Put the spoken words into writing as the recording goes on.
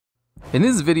In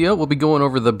this video, we'll be going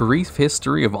over the brief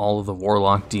history of all of the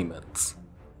Warlock demons.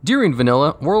 During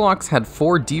vanilla, Warlocks had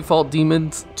 4 default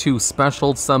demons, 2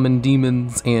 special summon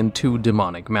demons, and 2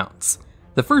 demonic mounts.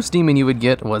 The first demon you would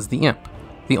get was the Imp,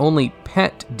 the only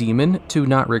pet demon to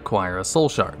not require a soul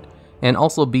shard, and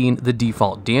also being the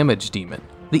default damage demon.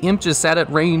 The Imp just sat at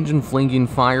range and flinging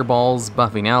fireballs,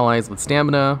 buffing allies with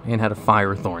stamina, and had a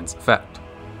Fire Thorns effect.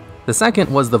 The second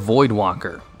was the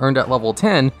Voidwalker, earned at level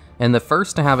 10, and the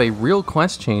first to have a real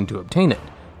quest chain to obtain it,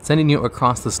 sending you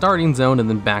across the starting zone and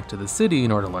then back to the city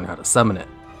in order to learn how to summon it.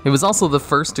 It was also the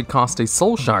first to cost a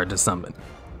soul shard to summon.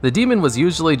 The demon was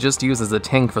usually just used as a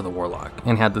tank for the Warlock,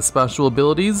 and had the special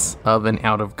abilities of an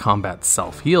out-of-combat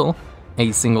self-heal,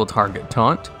 a single target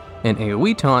taunt, an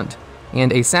AoE taunt,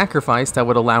 and a sacrifice that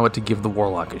would allow it to give the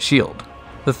Warlock a shield.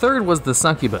 The third was the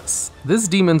Succubus. This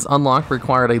demon's unlock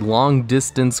required a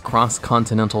long-distance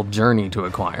cross-continental journey to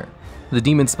acquire. The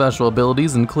demon's special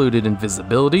abilities included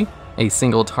invisibility, a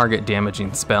single target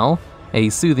damaging spell, a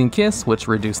soothing kiss which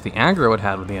reduced the aggro it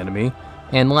had with the enemy,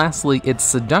 and lastly its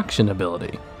seduction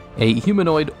ability, a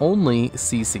humanoid-only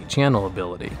CC channel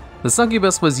ability. The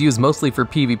Succubus was used mostly for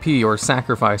PvP or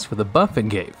sacrifice for the buff it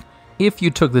gave, if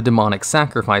you took the demonic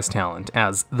sacrifice talent,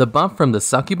 as the buff from the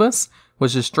Succubus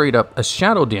was just straight up a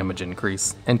shadow damage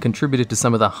increase and contributed to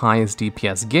some of the highest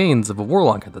DPS gains of a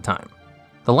Warlock at the time.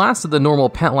 The last of the normal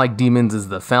pet-like demons is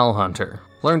the Felhunter,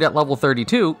 learned at level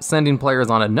 32, sending players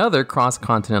on another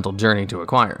cross-continental journey to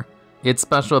acquire. Its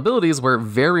special abilities were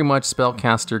very much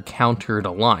spellcaster countered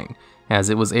align,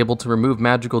 as it was able to remove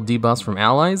magical debuffs from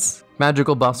allies,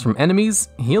 magical buffs from enemies,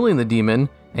 healing the demon,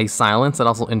 a silence that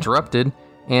also interrupted,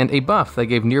 and a buff that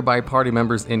gave nearby party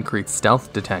members increased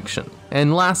stealth detection.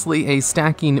 And lastly, a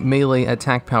stacking melee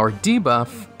attack power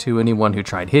debuff to anyone who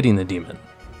tried hitting the demon.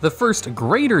 The first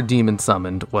greater demon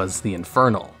summoned was the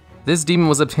Infernal. This demon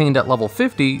was obtained at level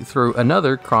 50 through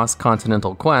another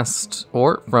cross-continental quest,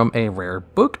 or from a rare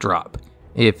book drop,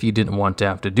 if you didn't want to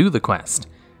have to do the quest,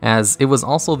 as it was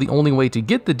also the only way to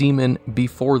get the demon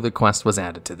before the quest was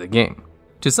added to the game.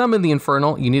 To summon the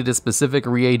Infernal, you needed a specific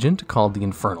reagent called the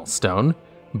Infernal Stone,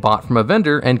 bought from a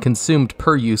vendor and consumed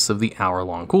per use of the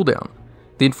hour-long cooldown.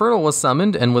 The Infernal was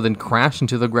summoned and would then crash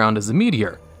into the ground as a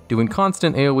meteor, doing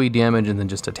constant AoE damage and then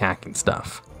just attacking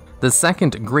stuff. The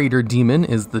second greater demon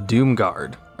is the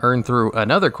Doomguard, earned through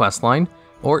another questline,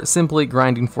 or simply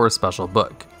grinding for a special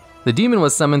book. The demon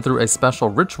was summoned through a special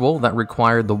ritual that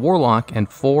required the Warlock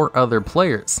and 4 other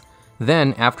players.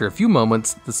 Then, after a few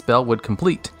moments, the spell would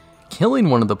complete, killing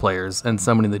one of the players and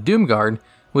summoning the Doomguard,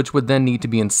 which would then need to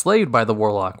be enslaved by the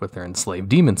Warlock with their enslaved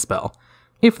demon spell,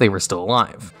 if they were still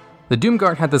alive. The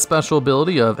Doomguard had the special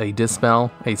ability of a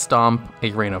Dispel, a Stomp,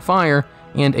 a Rain of Fire,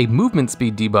 and a movement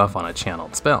speed debuff on a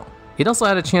channeled spell. It also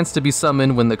had a chance to be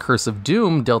summoned when the Curse of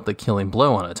Doom dealt the killing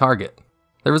blow on a target.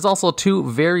 There was also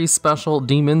 2 very special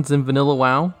demons in vanilla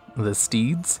WoW, the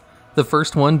Steeds. The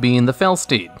first one being the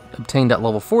Felsteed. Obtained at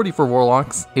level 40 for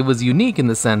Warlocks, it was unique in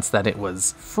the sense that it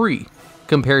was free,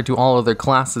 compared to all other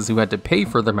classes who had to pay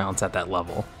for their mounts at that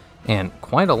level, and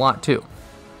quite a lot too.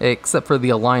 Except for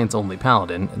the Alliance-only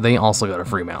Paladin, they also got a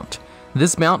free mount.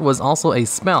 This mount was also a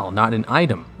spell, not an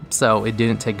item, so it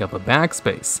didn't take up a bag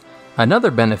space,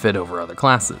 another benefit over other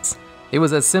classes. It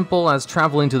was as simple as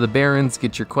traveling to the Barrens,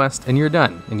 get your quest, and you're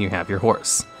done, and you have your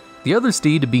horse. The other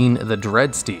steed being the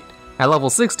Dreadsteed. At level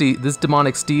 60, this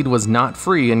demonic steed was not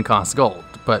free and cost gold,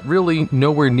 but really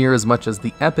nowhere near as much as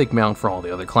the epic mount for all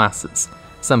the other classes.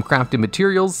 Some crafted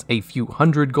materials, a few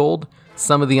hundred gold,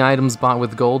 some of the items bought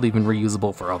with gold even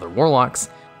reusable for other Warlocks,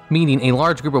 meaning a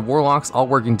large group of Warlocks all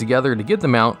working together to get the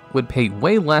mount would pay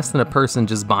way less than a person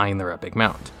just buying their epic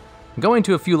mount. Going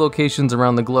to a few locations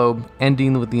around the globe,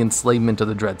 ending with the enslavement of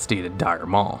the Dreadsteed at Dire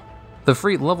Maul. The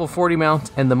free level 40 mount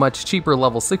and the much cheaper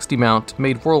level 60 mount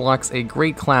made Warlocks a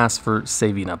great class for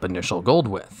saving up initial gold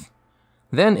with.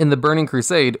 Then in the Burning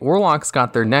Crusade, Warlocks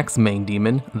got their next main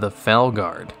demon, the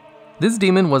Felguard. This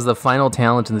demon was the final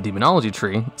talent in the demonology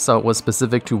tree, so it was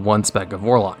specific to one spec of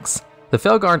Warlocks. The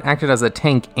Felguard acted as a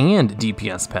tank and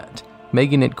DPS pet,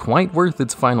 making it quite worth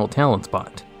its final talent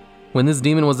spot. When this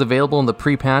demon was available in the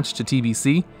pre-patch to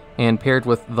TBC, and paired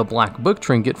with the Black Book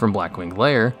Trinket from Blackwing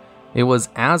Lair, it was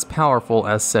as powerful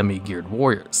as semi-geared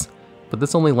warriors, but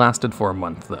this only lasted for a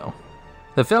month though.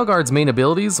 The Felguard's main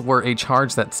abilities were a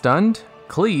charge that stunned,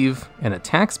 cleave, an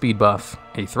attack speed buff,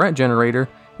 a threat generator,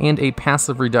 and a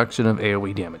passive reduction of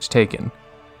AoE damage taken.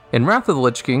 In Wrath of the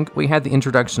Lich King, we had the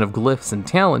introduction of glyphs and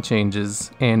talent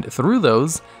changes, and through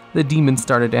those, the demons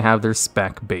started to have their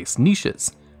spec-based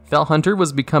niches. Felhunter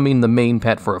was becoming the main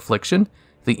pet for Affliction,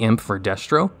 the Imp for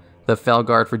Destro, the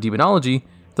Felguard for Demonology,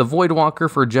 the Voidwalker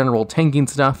for general tanking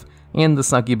stuff, and the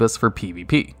Succubus for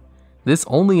PvP. This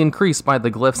only increased by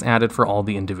the glyphs added for all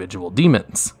the individual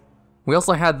demons. We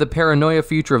also had the paranoia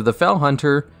feature of the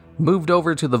Felhunter moved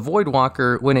over to the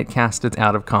Voidwalker when it cast its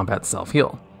out of combat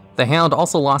self-heal. The Hound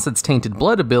also lost its Tainted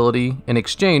Blood ability in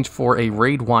exchange for a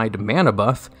raid-wide mana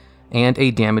buff and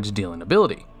a damage dealing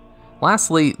ability.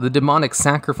 Lastly, the demonic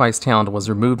sacrifice Hound was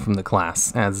removed from the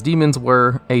class, as demons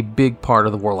were a big part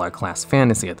of the Warlock class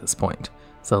fantasy at this point,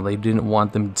 so they didn't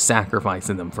want them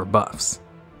sacrificing them for buffs.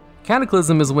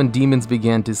 Cataclysm is when demons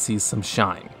began to see some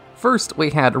shine. First,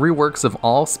 we had reworks of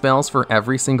all spells for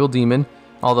every single demon,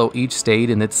 although each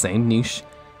stayed in its same niche.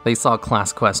 They saw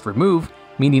class quest remove,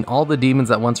 meaning all the demons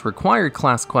that once required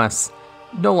class quests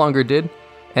no longer did,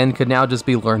 and could now just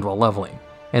be learned while leveling.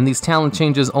 And these talent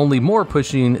changes only more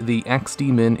pushing the X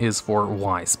demon is for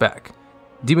Y spec.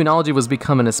 Demonology was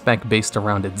becoming a spec based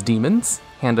around its demons.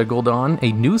 Hand of Gul'dan,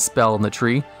 a new spell in the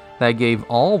tree that gave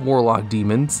all Warlock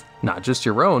demons, not just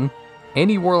your own,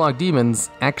 any Warlock demons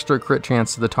extra crit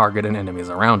chance to the target and enemies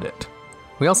around it.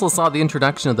 We also saw the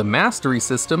introduction of the Mastery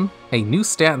system, a new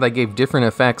stat that gave different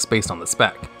effects based on the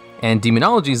spec, and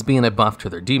demonologies being a buff to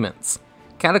their demons.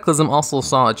 Cataclysm also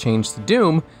saw a change to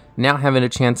Doom, now having a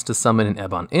chance to summon an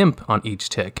Ebon Imp on each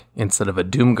tick instead of a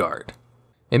Doomguard.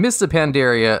 In Mists of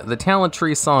Pandaria, the talent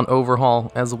tree saw an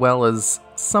overhaul as well as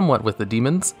somewhat with the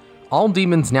demons. All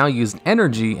demons now used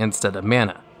energy instead of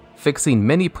mana, fixing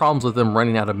many problems with them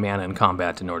running out of mana in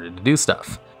combat in order to do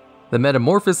stuff. The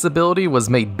Metamorphasis ability was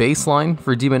made baseline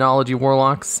for demonology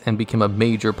warlocks and became a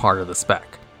major part of the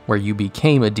spec, where you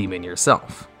became a demon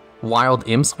yourself. Wild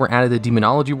Imps were added to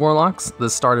demonology warlocks, the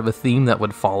start of a theme that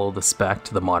would follow the spec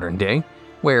to the modern day,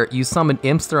 where you summon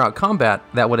imps throughout combat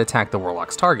that would attack the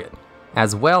warlock's target,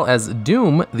 as well as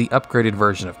Doom, the upgraded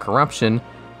version of Corruption,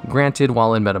 granted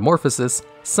while in Metamorphosis,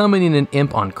 summoning an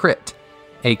imp on crit,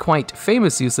 a quite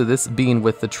famous use of this being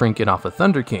with the trinket off of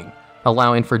Thunder King,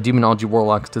 allowing for demonology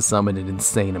warlocks to summon an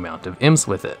insane amount of imps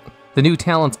with it. The new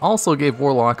talents also gave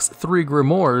warlocks 3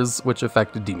 grimoires, which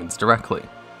affected demons directly.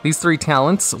 These 3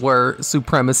 talents were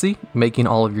Supremacy, making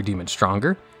all of your demons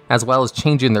stronger, as well as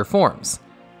changing their forms,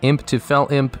 Imp to Fel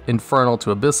Imp, Infernal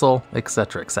to Abyssal,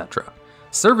 etc, etc.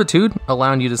 Servitude,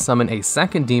 allowing you to summon a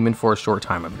second demon for a short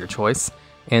time of your choice,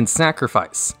 and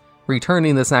Sacrifice,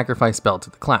 returning the Sacrifice spell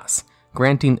to the class,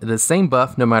 granting the same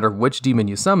buff no matter which demon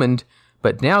you summoned,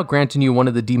 but now granting you one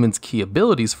of the demon's key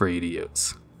abilities for you to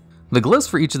use. The glyphs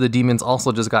for each of the demons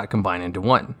also just got combined into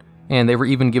one, and they were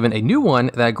even given a new one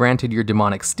that granted your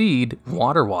demonic steed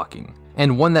water walking,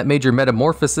 and one that made your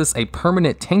Metamorphosis a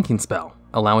permanent tanking spell,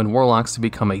 allowing warlocks to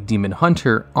become a demon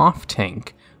hunter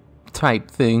off-tank type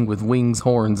thing with wings,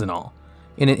 horns, and all.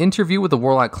 In an interview with the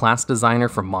warlock class designer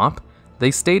from MOP,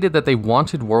 they stated that they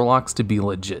wanted warlocks to be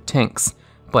legit tanks,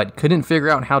 but couldn't figure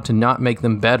out how to not make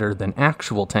them better than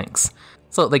actual tanks.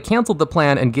 So they canceled the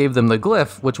plan and gave them the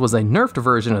glyph, which was a nerfed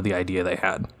version of the idea they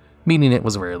had, meaning it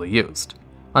was rarely used.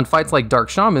 On fights like Dark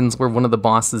Shamans, where one of the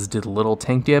bosses did little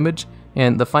tank damage,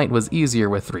 and the fight was easier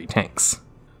with 3 tanks.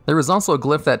 There was also a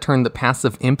glyph that turned the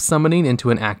passive imp summoning into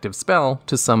an active spell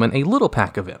to summon a little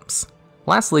pack of imps.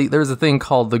 Lastly, there's a thing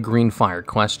called the Green Fire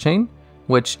quest chain,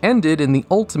 which ended in the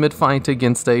ultimate fight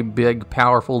against a big,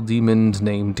 powerful demon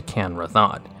named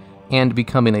Canrathod, and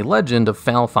becoming a legend of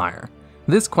Felfire.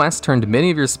 This quest turned many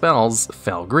of your spells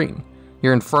fel green,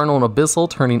 your Infernal and Abyssal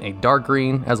turning a dark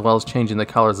green, as well as changing the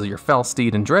colors of your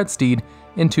Felsteed and Dreadsteed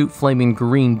into flaming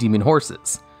green demon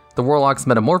horses. The Warlock's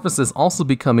Metamorphosis also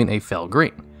becoming a fel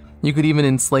green. You could even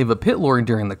enslave a Pit Lord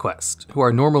during the quest, who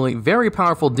are normally very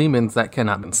powerful demons that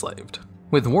cannot be enslaved.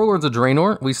 With Warlords of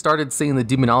Draenor, we started seeing the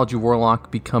Demonology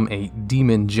Warlock become a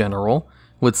Demon General,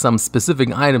 with some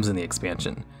specific items in the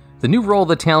expansion. The new role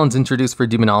the talents introduced for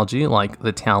Demonology, like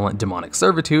the talent Demonic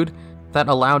Servitude, that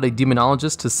allowed a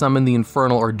Demonologist to summon the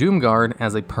Infernal or Doomguard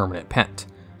as a permanent pet.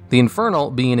 The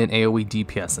Infernal being an AoE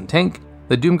DPS and tank,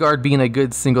 the Doomguard being a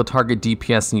good single target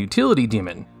DPS and utility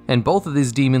demon, and both of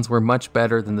these demons were much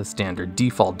better than the standard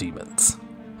default demons.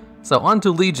 So on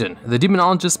to Legion. The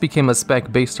Demonologist became a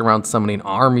spec based around summoning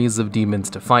armies of demons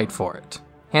to fight for it.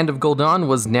 Hand of Gul'dan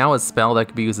was now a spell that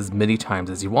could be used as many times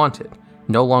as you wanted,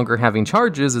 no longer having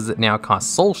charges as it now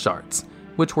costs soul shards,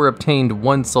 which were obtained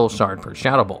 1 soul shard per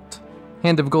Shadow Bolt.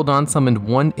 Hand of Gul'dan summoned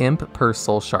 1 imp per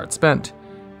soul shard spent,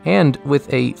 and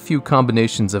with a few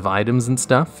combinations of items and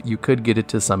stuff, you could get it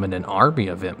to summon an army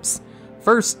of imps.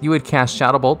 First, you would cast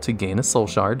Shadow Bolt to gain a soul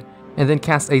shard, and then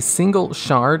cast a single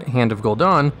shard Hand of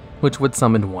Gul'dan, which would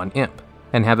summon 1 imp,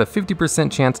 and have a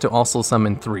 50% chance to also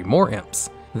summon 3 more imps.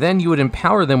 Then you would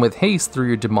empower them with haste through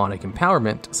your demonic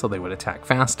empowerment, so they would attack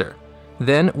faster.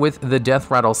 Then, with the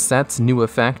Death Rattle set's new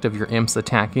effect of your imps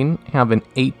attacking, have an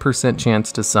 8%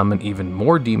 chance to summon even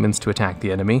more demons to attack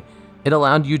the enemy, it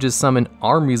allowed you to summon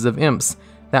armies of imps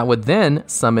that would then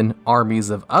summon armies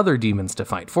of other demons to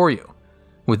fight for you.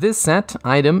 With this set,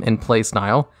 item, and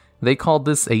playstyle, they called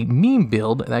this a meme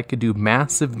build that could do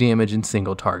massive damage in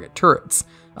single target turrets,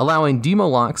 allowing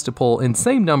Demolocks to pull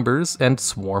insane numbers and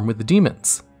swarm with the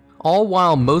demons, all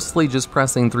while mostly just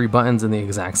pressing 3 buttons in the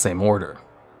exact same order.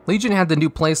 Legion had the new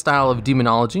playstyle of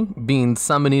demonology, being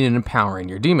summoning and empowering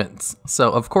your demons,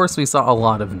 so of course we saw a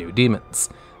lot of new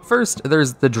demons. First,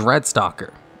 there's the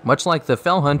Dreadstalker. Much like the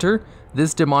Felhunter,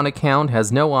 this demonic hound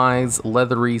has no eyes,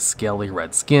 leathery, scaly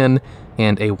red skin,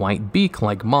 and a white beak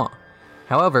like Maw.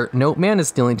 However, no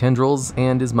mana-stealing tendrils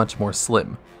and is much more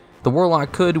slim. The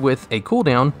Warlock could, with a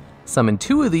cooldown, summon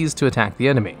 2 of these to attack the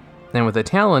enemy, and with a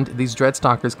talent, these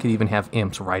Dreadstalkers could even have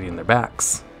imps riding their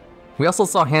backs. We also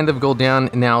saw Hand of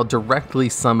Gul'dan now directly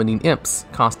summoning imps,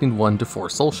 costing 1 to 4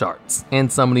 soul shards,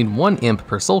 and summoning 1 imp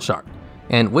per soul shard.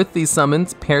 And with these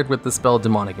summons, paired with the spell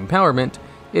Demonic Empowerment,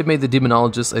 it made the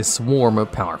Demonologist a swarm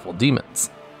of powerful demons.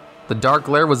 The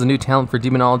Darkglare was a new talent for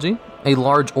Demonology, a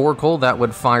large oracle that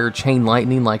would fire chain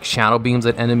lightning like shadow beams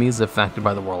at enemies affected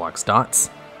by the Warlock's dots.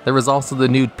 There was also the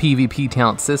new PvP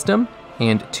talent system,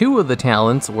 and 2 of the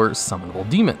talents were summonable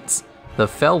demons. The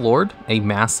Fellord, a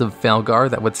massive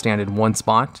Felguard that would stand in one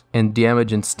spot and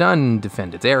damage and stun and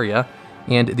defend its area,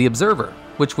 and the Observer,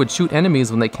 which would shoot enemies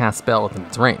when they cast spell within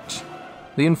its range.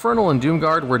 The Infernal and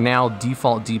Doomguard were now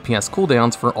default DPS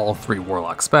cooldowns for all 3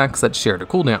 Warlock specs that shared a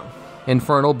cooldown,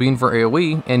 Infernal being for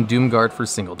AoE and Doomguard for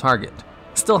single target,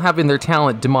 still having their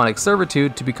talent Demonic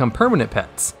Servitude to become permanent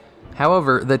pets.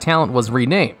 However, the talent was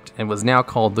renamed and was now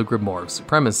called the Grimoire of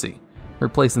Supremacy,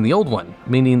 replacing the old one,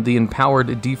 meaning the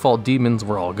empowered default demons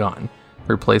were all gone,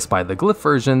 replaced by the glyph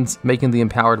versions, making the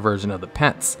empowered version of the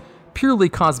pets purely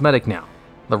cosmetic now,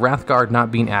 the Wrathguard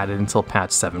not being added until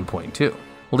patch 7.2.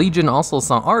 Legion also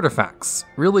saw artifacts,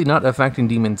 really not affecting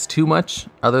demons too much,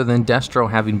 other than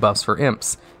Destro having buffs for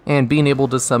imps, and being able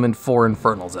to summon 4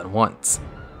 Infernals at once.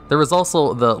 There was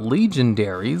also the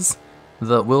Legendaries.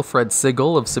 The Wilfred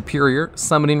Sigil of Superior,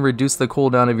 summoning reduced the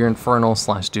cooldown of your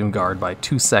Infernal/Doomguard by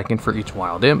 2 seconds for each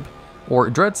wild imp,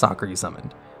 or Dreadstalker you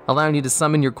summoned, allowing you to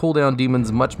summon your cooldown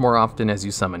demons much more often as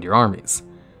you summoned your armies.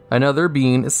 Another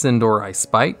being Sindor Ice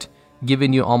Spite,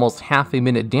 giving you almost half a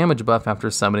minute damage buff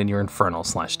after summoning your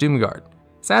Infernal/Doomguard.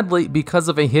 Sadly, because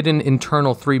of a hidden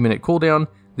internal 3-minute cooldown,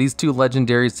 these 2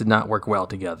 legendaries did not work well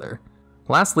together.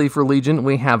 Lastly, for Legion,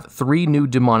 we have 3 new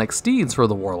demonic steeds for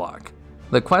the Warlock.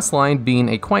 The questline being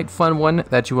a quite fun one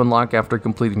that you unlock after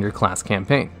completing your class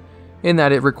campaign, in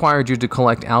that it required you to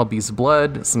collect Albi's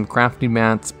blood, some crafting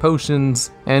mats,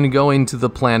 potions, and going to the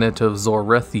planet of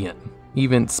Zorethian,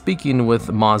 even speaking with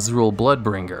Mazrul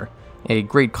Bloodbringer, a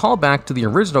great callback to the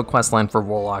original questline for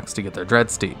Warlocks to get their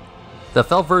Dreadsteed. The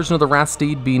Fel version of the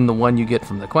Wrathsteed being the one you get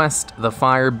from the quest, the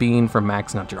Fire being from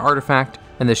maxing out your artifact,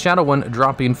 and the Shadow one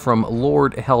dropping from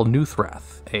Lord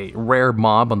Hel-Nuthrath, a rare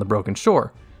mob on the Broken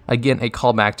Shore. Again, a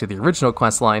callback to the original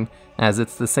questline, as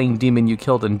it's the same demon you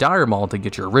killed in Dire Maul to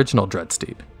get your original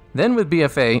Dreadsteed. Then with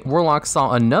BfA, Warlock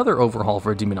saw another overhaul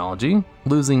for Demonology,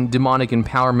 losing Demonic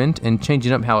Empowerment and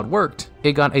changing up how it worked.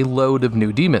 It got a load of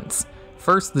new demons.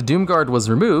 First, the Doomguard was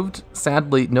removed,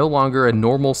 sadly no longer a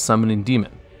normal summoning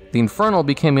demon. The Infernal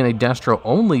becoming a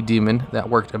Destro-only demon that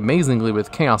worked amazingly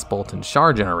with Chaos Bolt and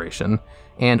Shard generation,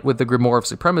 and with the Grimoire of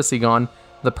Supremacy gone,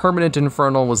 the permanent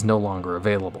Infernal was no longer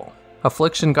available.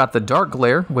 Affliction got the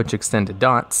Darkglare, which extended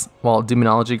dots, while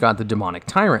Demonology got the Demonic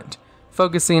Tyrant,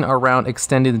 focusing around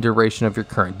extending the duration of your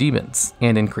current demons,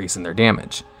 and increasing their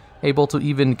damage, able to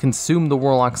even consume the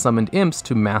Warlock summoned imps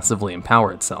to massively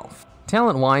empower itself.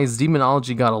 Talent-wise,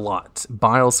 Demonology got a lot.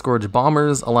 Blightscourge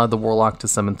Bombers allowed the Warlock to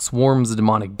summon swarms of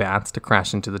demonic bats to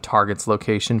crash into the target's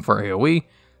location for AoE,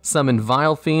 summon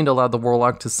Vilefiend allowed the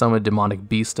Warlock to summon a demonic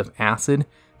beast of acid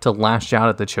to lash out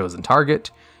at the chosen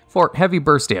target, for heavy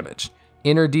burst damage.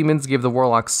 Inner demons gave the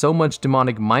Warlock so much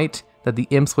demonic might that the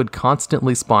imps would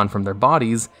constantly spawn from their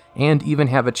bodies, and even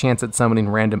have a chance at summoning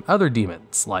random other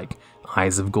demons, like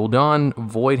Eyes of Gul'dan,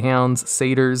 Voidhounds,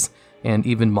 Satyrs, and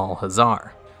even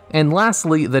Malhazar. And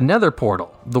lastly, the Nether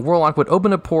Portal. The Warlock would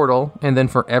open a portal, and then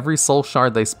for every soul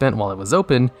shard they spent while it was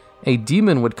open, a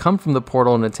demon would come from the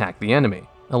portal and attack the enemy,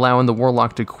 allowing the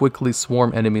Warlock to quickly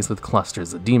swarm enemies with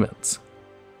clusters of demons.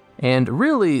 And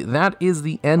really, that is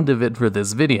the end of it for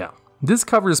this video. This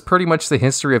covers pretty much the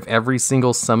history of every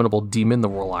single summonable demon the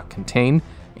Warlock contained,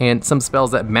 and some spells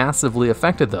that massively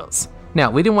affected those. Now,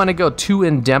 we didn't want to go too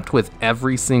in-depth with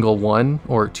every single one,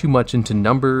 or too much into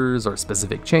numbers or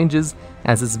specific changes,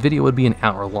 as this video would be an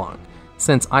hour long.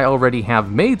 since I already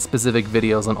have made specific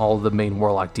videos on all of the main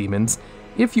Warlock demons.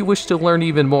 If you wish to learn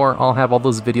even more, I'll have all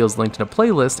those videos linked in a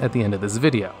playlist at the end of this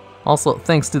video. Also,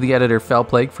 thanks to the editor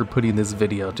Felplague for putting this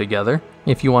video together.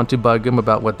 If you want to bug him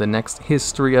about what the next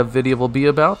History of video will be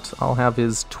about, I'll have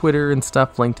his Twitter and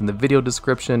stuff linked in the video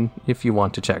description if you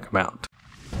want to check him out.